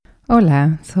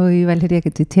Hola, soy Valeria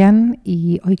Quechichian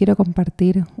y hoy quiero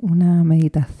compartir una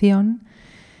meditación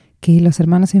que los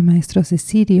hermanos y maestros de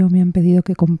Sirio me han pedido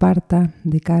que comparta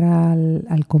de cara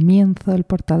al comienzo del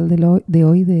portal de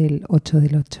hoy del 8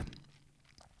 del 8.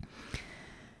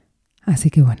 Así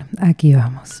que bueno, aquí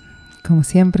vamos. Como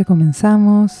siempre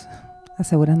comenzamos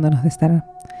asegurándonos de estar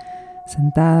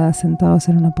sentados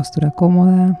en una postura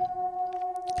cómoda.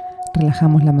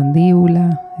 Relajamos la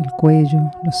mandíbula, el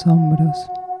cuello, los hombros.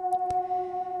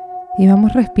 Y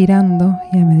vamos respirando,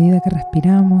 y a medida que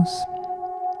respiramos,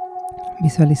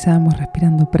 visualizamos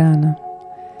respirando prana,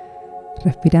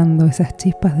 respirando esas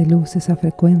chispas de luz, esa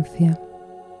frecuencia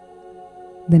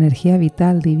de energía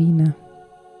vital divina.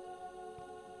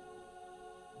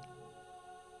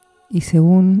 Y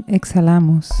según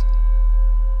exhalamos,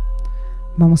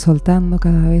 vamos soltando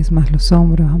cada vez más los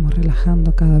hombros, vamos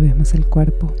relajando cada vez más el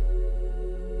cuerpo,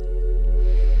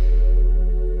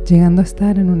 llegando a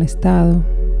estar en un estado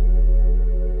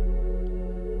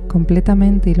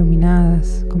completamente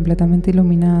iluminados,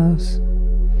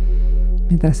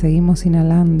 mientras seguimos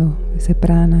inhalando ese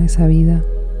prana, esa vida,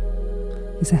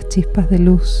 esas chispas de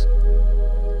luz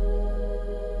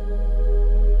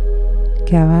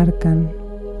que abarcan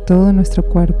todo nuestro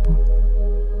cuerpo,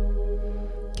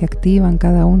 que activan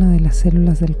cada una de las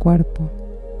células del cuerpo,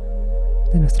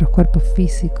 de nuestros cuerpos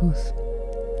físicos,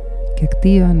 que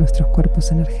activan nuestros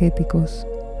cuerpos energéticos.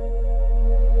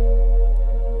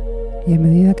 Y a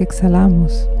medida que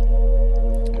exhalamos,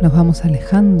 nos vamos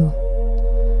alejando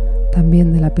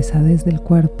también de la pesadez del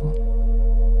cuerpo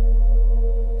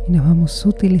y nos vamos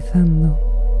sutilizando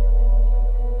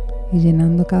y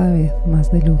llenando cada vez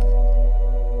más de luz.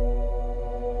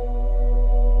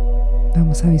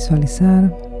 Vamos a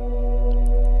visualizar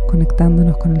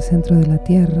conectándonos con el centro de la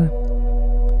Tierra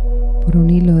por un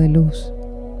hilo de luz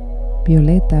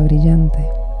violeta brillante.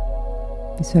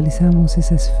 Visualizamos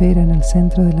esa esfera en el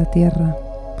centro de la Tierra,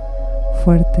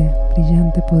 fuerte,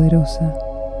 brillante, poderosa.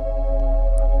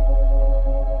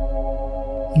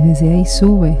 Y desde ahí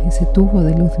sube ese tubo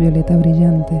de luz violeta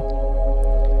brillante,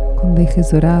 con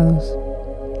dejes dorados,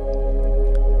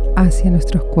 hacia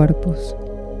nuestros cuerpos,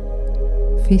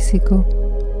 físico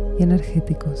y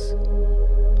energéticos.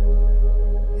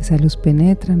 Esa luz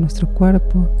penetra en nuestro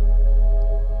cuerpo,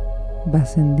 va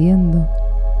ascendiendo,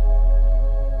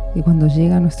 y cuando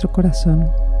llega a nuestro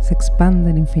corazón se expande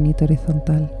en infinito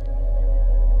horizontal.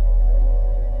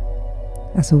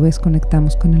 A su vez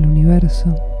conectamos con el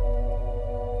universo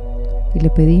y le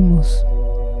pedimos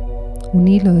un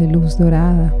hilo de luz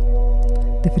dorada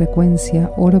de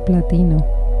frecuencia oro platino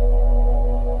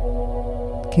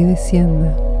que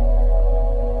descienda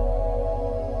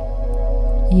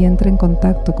y entre en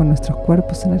contacto con nuestros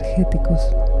cuerpos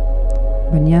energéticos,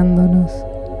 bañándonos,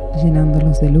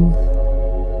 llenándolos de luz,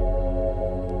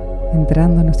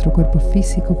 entrando a nuestro cuerpo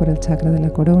físico por el chakra de la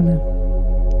corona,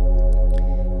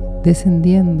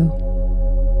 descendiendo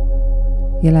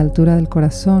y a la altura del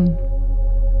corazón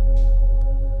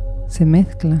se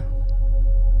mezcla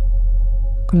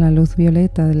con la luz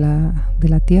violeta de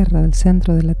la Tierra, del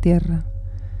centro de la Tierra,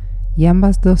 y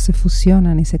ambas dos se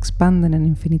fusionan y se expanden en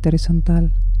infinito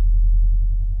horizontal.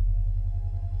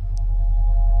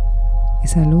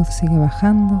 Esa luz sigue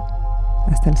bajando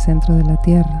hasta el centro de la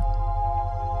Tierra.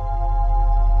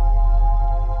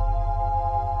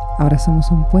 Ahora somos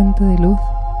un puente de luz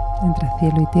entre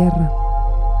cielo y tierra.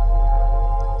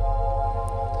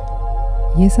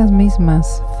 Y esas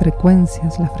mismas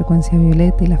frecuencias, la frecuencia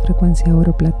violeta y la frecuencia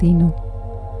oro platino,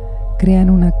 crean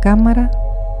una cámara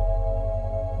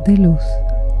de luz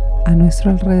a nuestro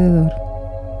alrededor.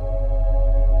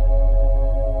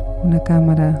 Una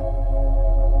cámara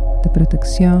de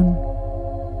protección,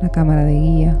 una cámara de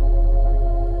guía,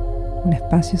 un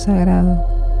espacio sagrado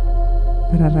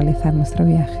para realizar nuestro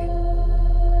viaje.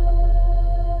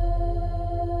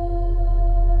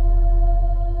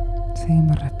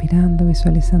 Seguimos respirando,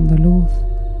 visualizando luz.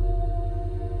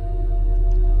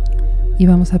 Y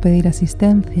vamos a pedir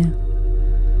asistencia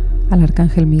al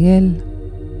Arcángel Miguel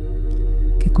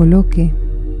que coloque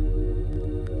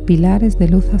pilares de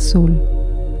luz azul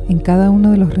en cada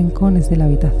uno de los rincones de la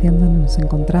habitación donde nos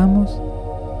encontramos,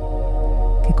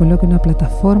 que coloque una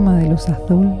plataforma de luz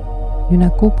azul y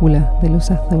una cúpula de luz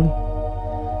azul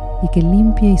y que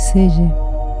limpie y selle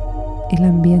el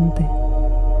ambiente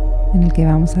en el que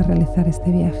vamos a realizar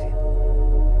este viaje.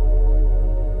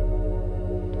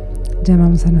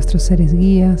 Llamamos a nuestros seres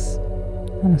guías,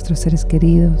 a nuestros seres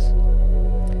queridos,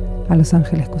 a los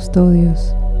ángeles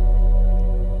custodios,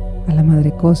 a la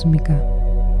Madre Cósmica,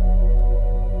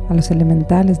 a los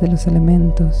elementales de los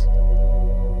elementos,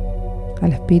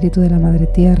 al espíritu de la Madre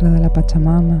Tierra, de la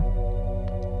Pachamama,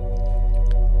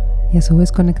 y a su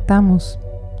vez conectamos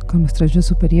con nuestro yo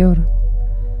superior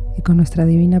y con nuestra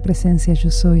divina presencia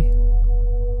yo soy.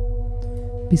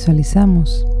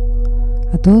 Visualizamos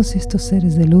a todos estos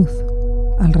seres de luz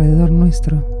alrededor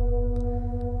nuestro,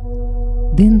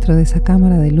 dentro de esa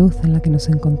cámara de luz en la que nos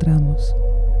encontramos.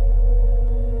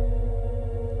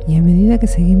 Y a medida que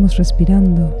seguimos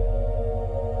respirando,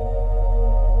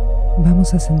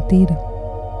 vamos a sentir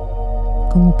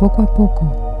como poco a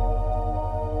poco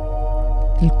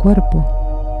el cuerpo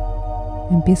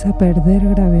empieza a perder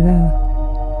gravedad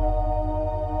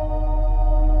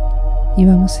y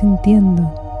vamos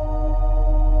sintiendo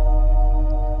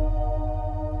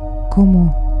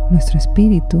cómo nuestro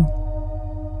espíritu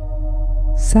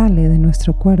sale de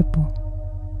nuestro cuerpo,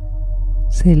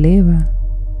 se eleva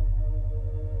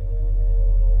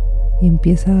y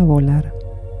empieza a volar.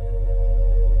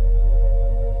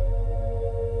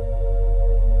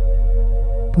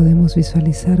 Podemos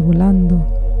visualizar volando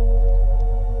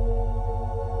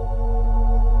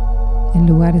en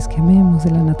lugares que amemos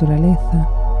de la naturaleza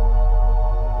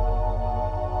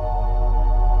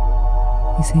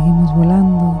y seguimos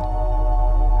volando,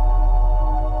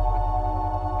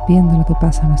 viendo lo que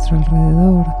pasa a nuestro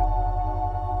alrededor,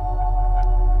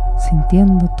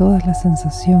 sintiendo todas las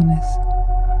sensaciones.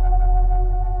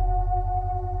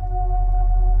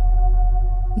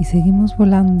 Y seguimos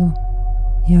volando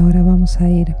y ahora vamos a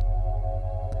ir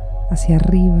hacia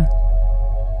arriba,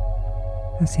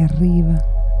 hacia arriba,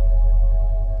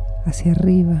 hacia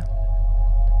arriba.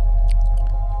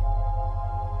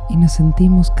 Y nos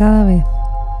sentimos cada vez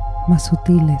más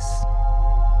sutiles,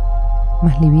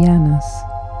 más livianas,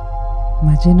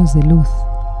 más llenos de luz,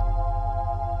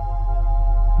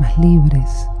 más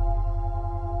libres,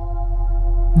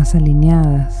 más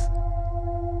alineadas.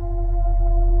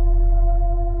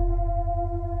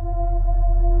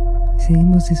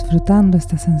 Seguimos disfrutando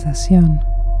esta sensación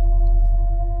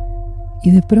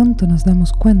y de pronto nos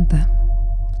damos cuenta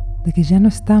de que ya no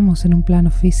estamos en un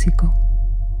plano físico,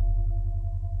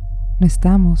 no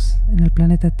estamos en el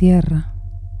planeta Tierra,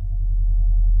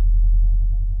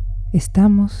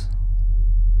 estamos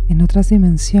en otras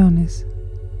dimensiones,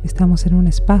 estamos en un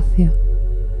espacio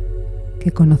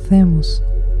que conocemos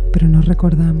pero no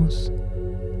recordamos.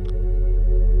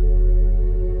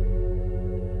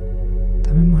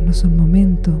 Tomémonos un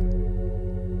momento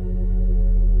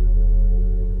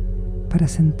para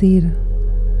sentir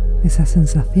esas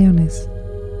sensaciones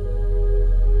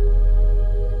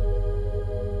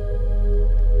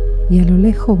y a lo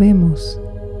lejos vemos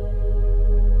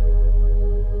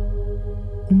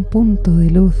un punto de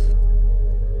luz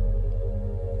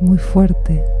muy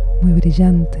fuerte, muy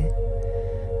brillante,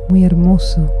 muy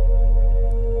hermoso,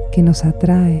 que nos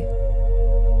atrae,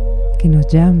 que nos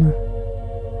llama.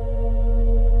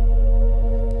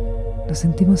 Nos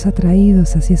sentimos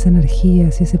atraídos hacia esa energía,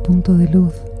 hacia ese punto de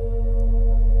luz.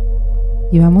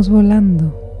 Y vamos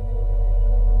volando,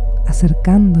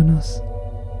 acercándonos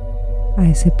a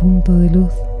ese punto de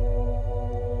luz.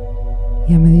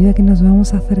 Y a medida que nos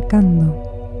vamos acercando,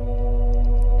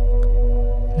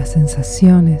 las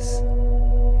sensaciones,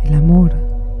 el amor,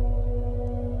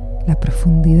 la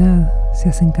profundidad se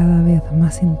hacen cada vez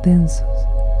más intensos,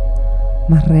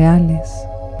 más reales,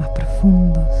 más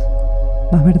profundos,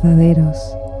 más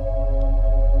verdaderos.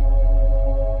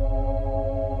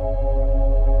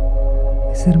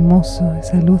 Es hermoso,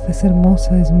 esa luz es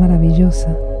hermosa, es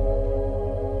maravillosa.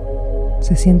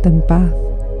 Se siente en paz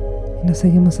y nos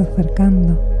seguimos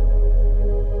acercando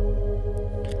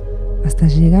hasta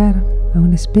llegar a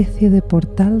una especie de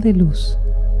portal de luz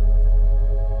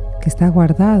que está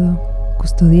guardado,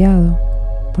 custodiado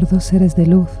por dos seres de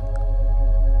luz,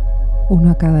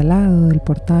 uno a cada lado del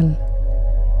portal.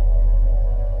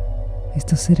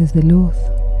 Estos seres de luz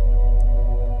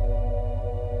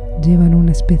llevan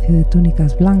una especie de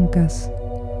túnicas blancas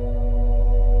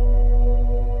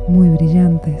muy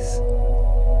brillantes,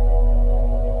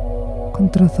 con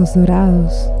trozos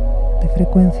dorados de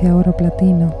frecuencia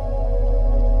oro-platino,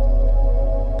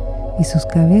 y sus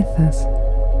cabezas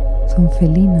son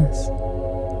felinas.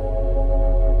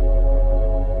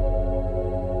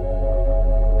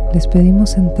 Les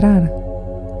pedimos entrar,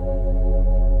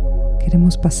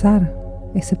 queremos pasar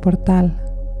ese portal,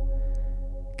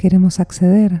 queremos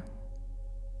acceder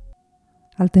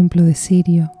al templo de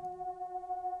Sirio,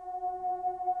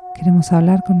 queremos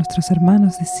hablar con nuestros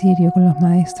hermanos de Sirio, con los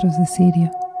maestros de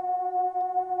Sirio.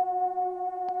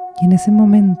 Y en ese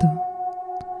momento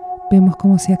vemos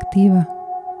cómo se activa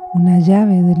una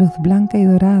llave de luz blanca y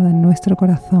dorada en nuestro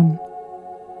corazón.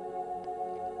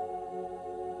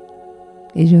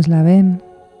 Ellos la ven,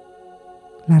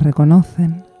 la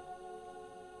reconocen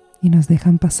y nos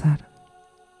dejan pasar.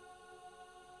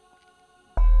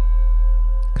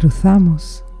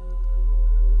 cruzamos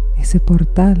ese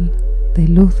portal de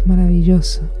luz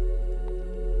maravilloso.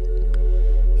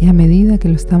 Y a medida que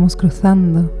lo estamos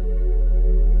cruzando,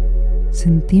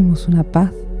 sentimos una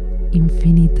paz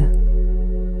infinita.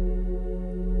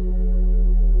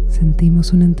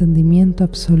 Sentimos un entendimiento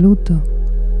absoluto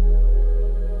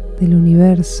del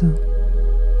universo,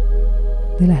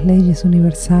 de las leyes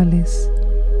universales,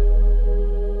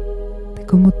 de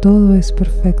cómo todo es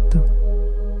perfecto.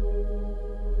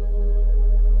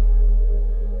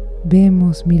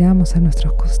 Vemos, miramos a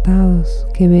nuestros costados,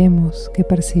 ¿qué vemos? ¿Qué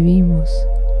percibimos?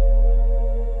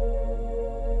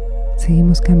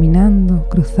 Seguimos caminando,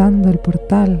 cruzando el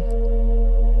portal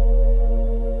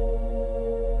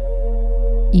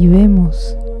y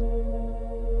vemos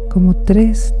como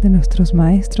 3 de nuestros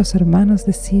maestros hermanos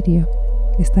de Sirio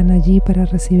están allí para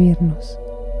recibirnos.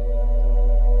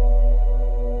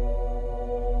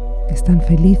 Están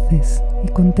felices y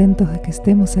contentos de que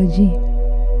estemos allí.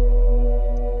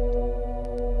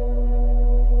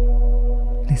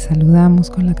 Les saludamos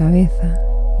con la cabeza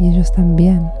y ellos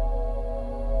también,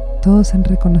 todos en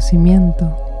reconocimiento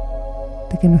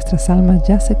de que nuestras almas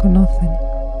ya se conocen.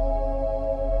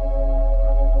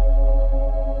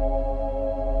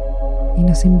 Y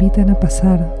nos invitan a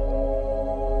pasar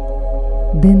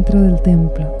dentro del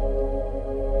templo.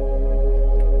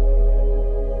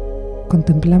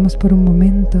 Contemplamos por un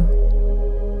momento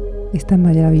esta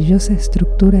maravillosa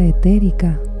estructura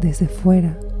etérica desde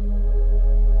fuera.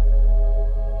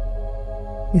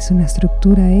 Es una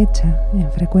estructura hecha en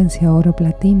frecuencia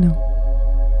oro-platino.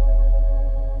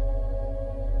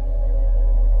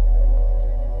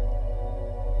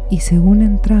 Y según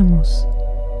entramos,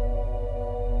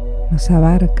 nos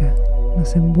abarca,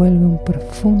 nos envuelve un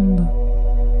profundo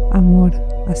amor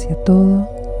hacia todo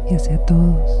y hacia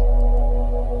todos.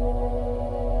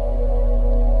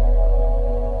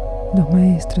 Los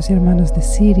maestros y hermanos de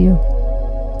Sirio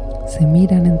se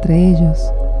miran entre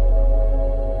ellos,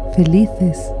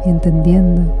 felices y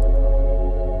entendiendo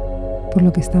por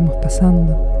lo que estamos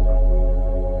pasando.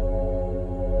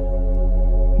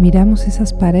 Miramos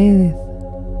esas paredes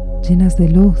llenas de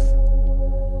luz,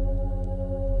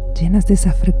 llenas de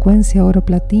esa frecuencia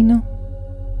oro-platino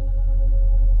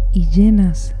y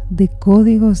llenas de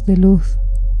códigos de luz.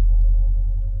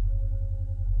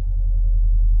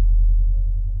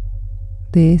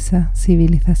 De esa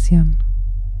civilización.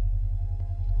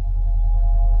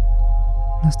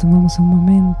 Nos tomamos un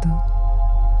momento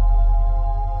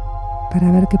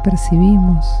para ver qué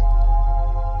percibimos,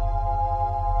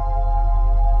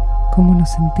 cómo nos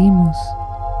sentimos.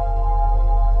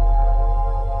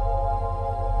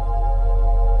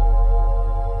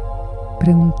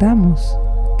 Preguntamos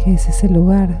qué es ese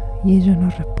lugar y ellos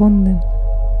nos responden: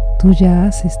 tú ya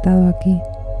has estado aquí,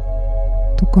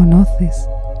 tú conoces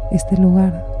este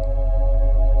lugar.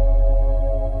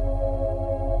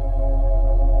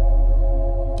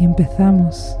 Y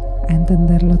empezamos a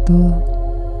entenderlo todo.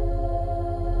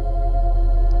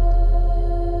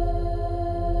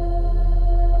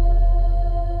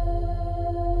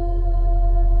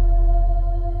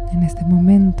 En este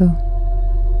momento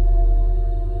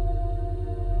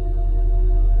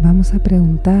vamos a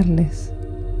preguntarles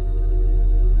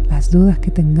las dudas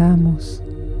que tengamos.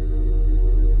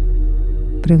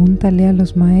 Pregúntale a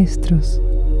los maestros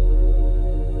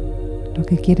lo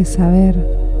que quieres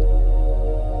saber.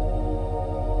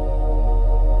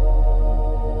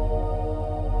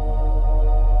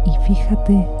 Y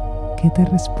fíjate qué te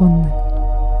responden.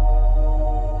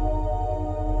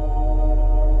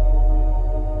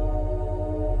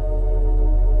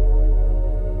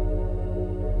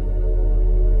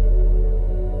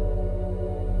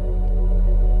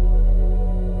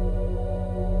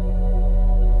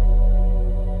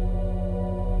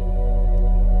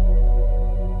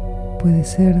 Puede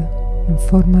ser en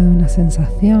forma de una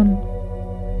sensación,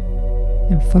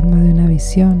 en forma de una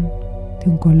visión,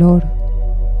 de un color.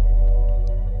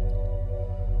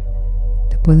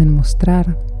 Te pueden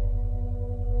mostrar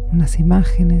unas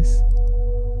imágenes.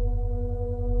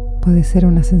 Puede ser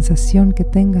una sensación que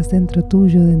tengas dentro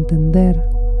tuyo de entender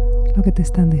lo que te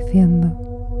están diciendo.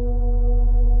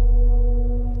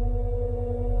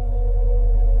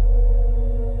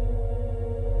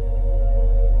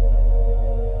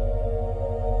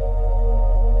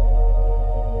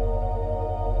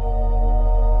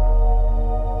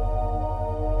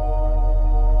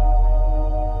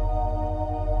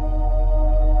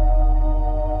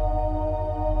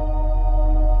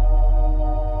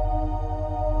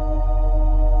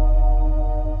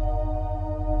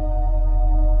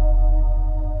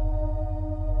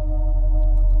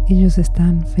 Ellos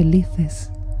están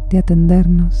felices de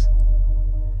atendernos.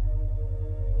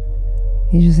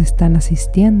 Ellos están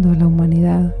asistiendo a la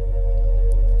humanidad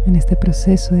en este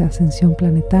proceso de ascensión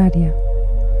planetaria.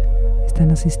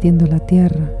 Están asistiendo a la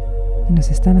Tierra y nos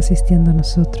están asistiendo a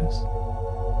nosotros.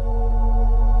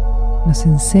 Nos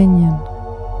enseñan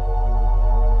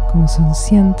cómo son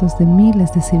cientos de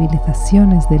miles de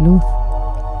civilizaciones de luz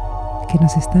que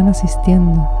nos están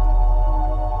asistiendo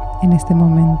en este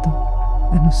momento,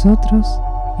 a nosotros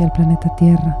y al planeta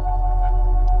Tierra.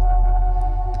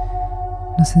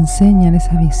 Nos enseñan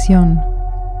esa visión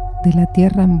de la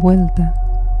Tierra envuelta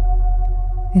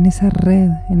en esa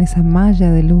red, en esa malla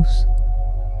de luz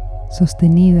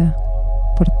sostenida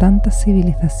por tantas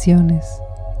civilizaciones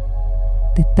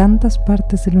de tantas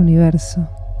partes del universo,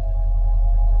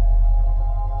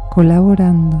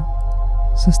 colaborando,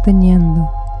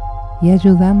 sosteniendo y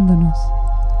ayudándonos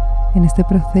en este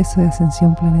proceso de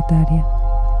ascensión planetaria.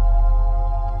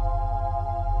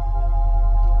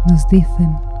 Nos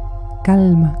dicen: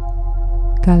 calma,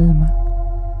 calma,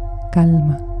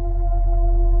 calma.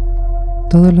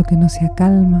 Todo lo que no se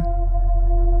acalma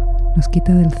nos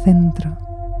quita del centro.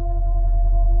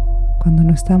 Cuando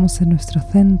no estamos en nuestro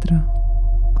centro,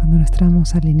 cuando no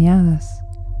estamos alineadas,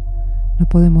 no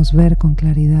podemos ver con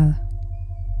claridad.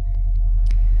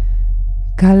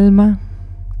 Calma,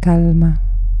 calma,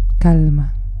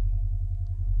 calma.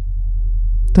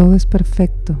 Todo es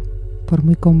perfecto, por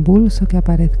muy convulso que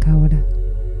aparezca ahora.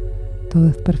 Todo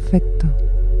es perfecto.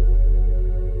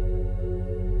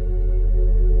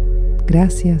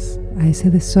 Gracias a ese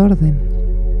desorden,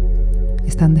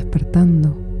 están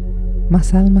despertando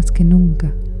más almas que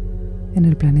nunca en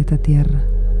el planeta Tierra.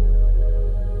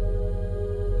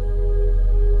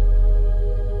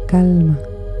 Calma,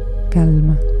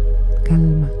 calma,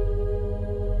 calma.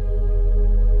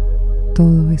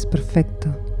 Todo es perfecto.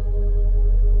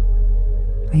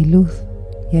 Hay luz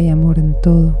y hay amor en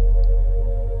todo,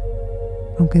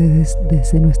 aunque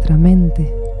desde nuestra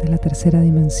mente de la tercera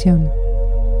dimensión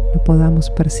no podamos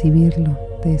percibirlo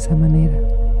de esa manera.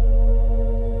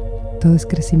 Todo es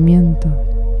crecimiento,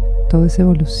 todo es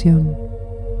evolución,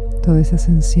 todo es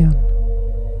ascensión.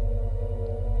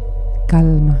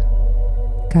 Calma,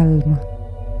 calma,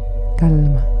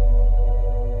 calma.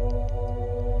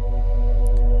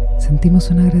 Sentimos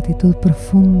una gratitud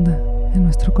profunda en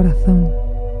nuestro corazón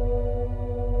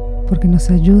porque nos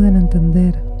ayudan a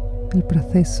entender el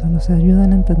proceso, nos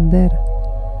ayudan a entender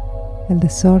el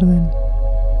desorden,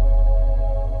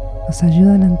 nos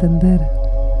ayudan a entender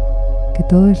que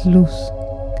todo es luz,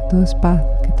 que todo es paz,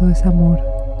 que todo es amor,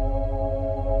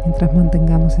 mientras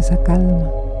mantengamos esa calma.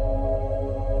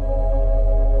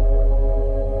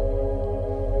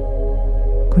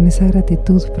 Con esa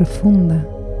gratitud profunda,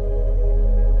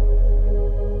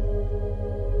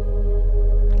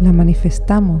 la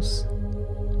manifestamos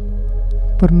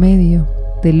por medio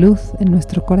de luz en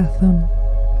nuestro corazón,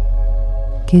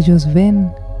 que ellos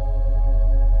ven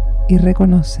y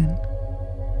reconocen,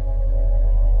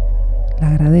 la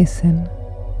agradecen,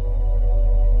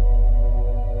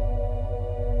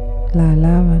 la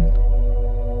alaban,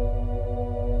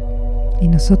 y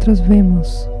nosotros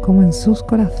vemos como en sus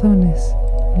corazones,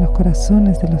 en los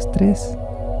corazones de los tres,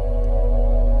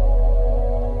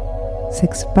 se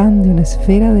expande una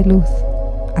esfera de luz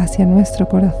hacia nuestro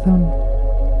corazón,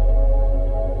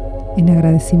 en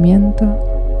agradecimiento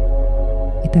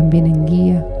y también en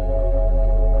guía,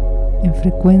 en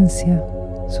frecuencia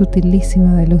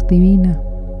sutilísima de luz divina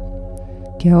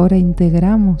que ahora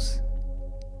integramos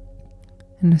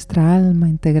en nuestra alma,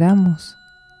 integramos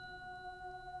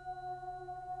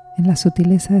en la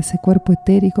sutileza de ese cuerpo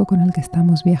etérico con el que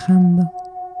estamos viajando.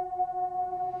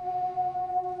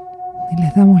 Y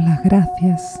les damos las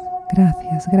gracias,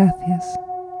 gracias, gracias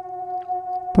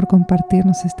por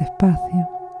compartirnos este espacio,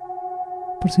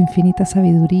 por su infinita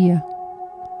sabiduría,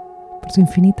 por su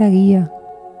infinita guía,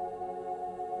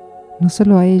 no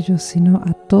solo a ellos, sino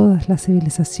a todas las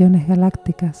civilizaciones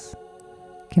galácticas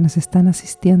que nos están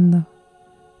asistiendo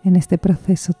en este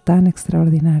proceso tan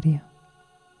extraordinario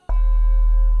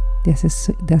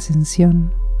de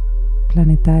ascensión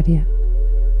planetaria.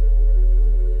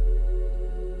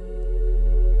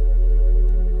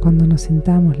 Cuando nos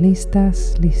sintamos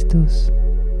listas, listos,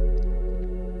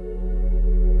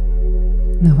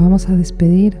 nos vamos a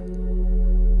despedir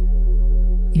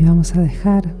y vamos a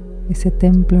dejar ese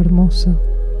templo hermoso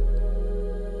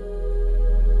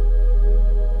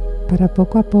para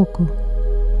poco a poco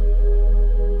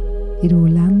ir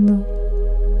volando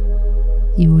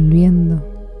y volviendo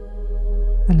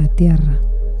a la tierra.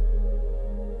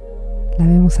 La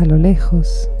vemos a lo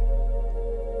lejos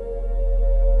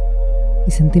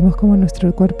y sentimos como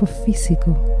nuestro cuerpo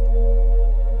físico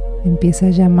empieza a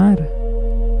llamar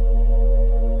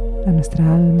a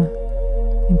nuestra alma.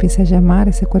 Empiece a llamar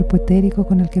ese cuerpo etérico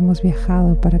con el que hemos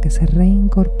viajado para que se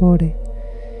reincorpore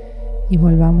y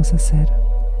volvamos a ser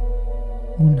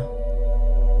uno.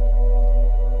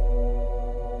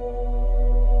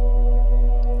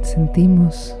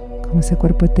 Sentimos como ese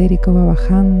cuerpo etérico va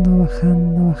bajando,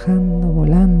 bajando, bajando,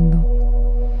 volando,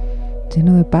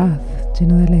 lleno de paz,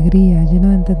 lleno de alegría, lleno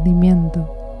de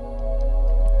entendimiento,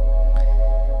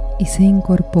 y se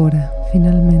incorpora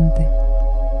finalmente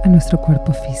a nuestro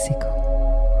cuerpo físico.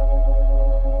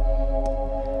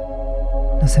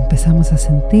 Nos empezamos a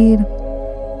sentir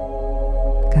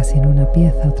casi en una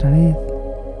pieza otra vez.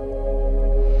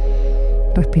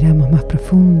 Respiramos más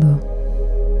profundo.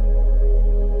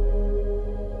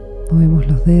 Movemos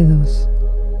los dedos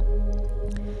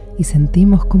y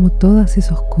sentimos como todos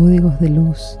esos códigos de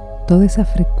luz, todas esas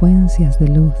frecuencias de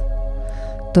luz,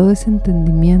 todo ese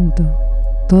entendimiento,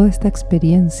 toda esta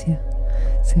experiencia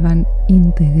se van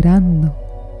integrando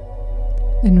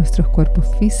en nuestros cuerpos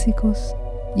físicos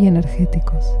y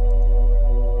energéticos.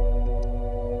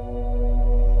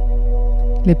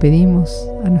 Le pedimos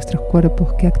a nuestros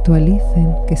cuerpos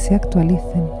que se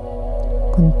actualicen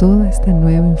con toda esta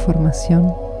nueva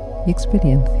información y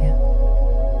experiencia.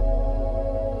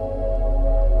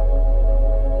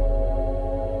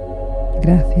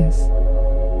 Gracias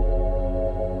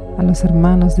a los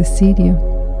hermanos de Sirio,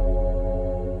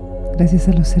 gracias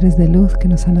a los seres de luz que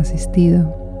nos han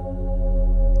asistido,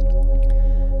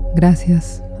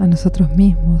 gracias a nosotros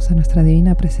mismos, a nuestra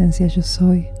divina presencia Yo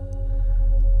Soy,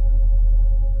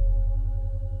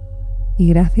 y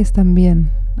gracias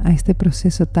también a este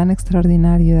proceso tan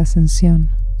extraordinario de ascensión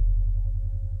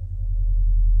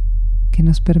que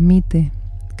nos permite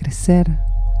crecer,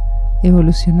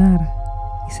 evolucionar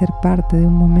y ser parte de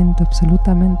un momento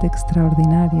absolutamente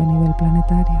extraordinario a nivel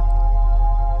planetario.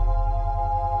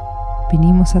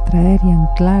 Vinimos a traer y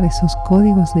anclar esos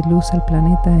códigos de luz al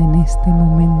planeta en este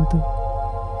momento.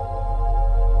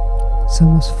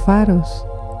 Somos faros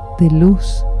de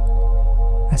luz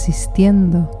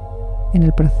asistiendo en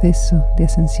el proceso de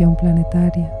ascensión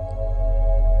planetaria.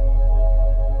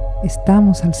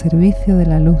 Estamos al servicio de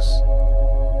la luz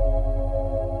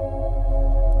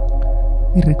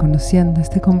y reconociendo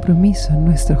este compromiso en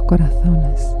nuestros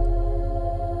corazones.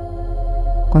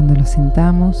 Cuando lo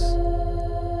sintamos,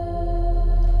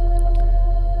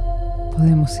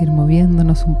 podemos ir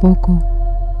moviéndonos un poco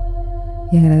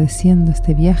y agradeciendo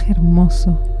este viaje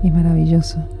hermoso y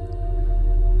maravilloso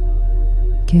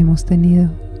que hemos tenido.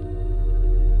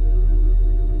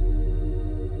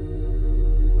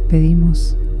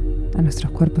 Pedimos a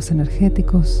nuestros cuerpos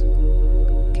energéticos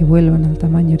que vuelvan al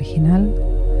tamaño original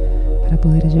para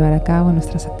poder llevar a cabo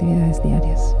nuestras actividades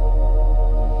diarias.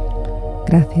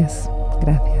 Gracias,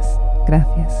 gracias,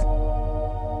 gracias.